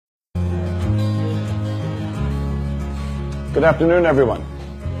Good afternoon, everyone.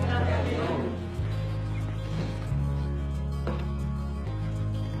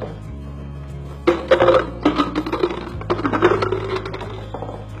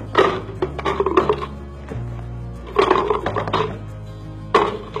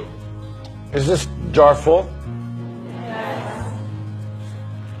 Is this jar full? Yes.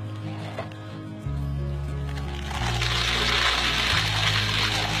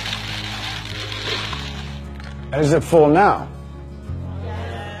 And is it full now?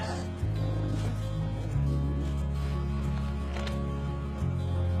 Yes.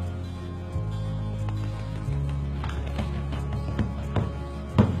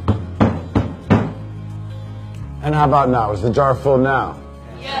 And how about now? Is the jar full now?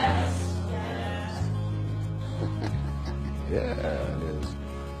 Yes. Yeah, it is.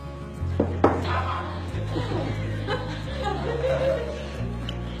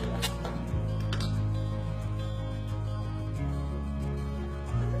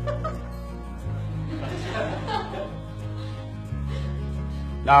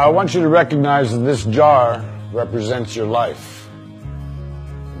 Now, I want you to recognize that this jar represents your life.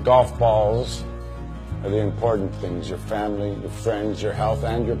 Golf balls are the important things, your family, your friends, your health,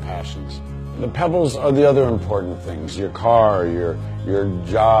 and your passions. The pebbles are the other important things, your car, your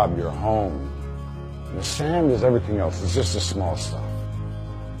job, your home. And the sand is everything else. It's just the small stuff.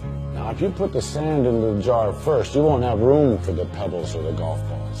 Now, if you put the sand in the jar first, you won't have room for the pebbles or the golf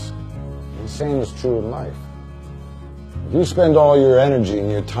balls. And the same is true in life. If you spend all your energy and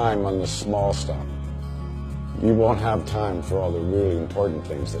your time on the small stuff, you won't have time for all the really important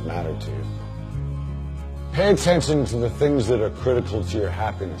things that matter to you. Pay attention to the things that are critical to your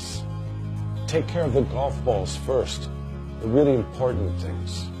happiness. Take care of the golf balls first, the really important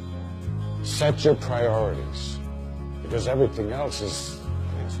things. Set your priorities, because everything else is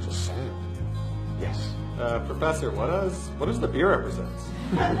just sand. Yes? Professor, what does the beer represent?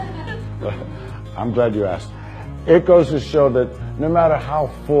 I'm glad you asked. It goes to show that no matter how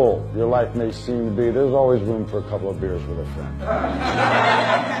full your life may seem to be, there's always room for a couple of beers with a friend.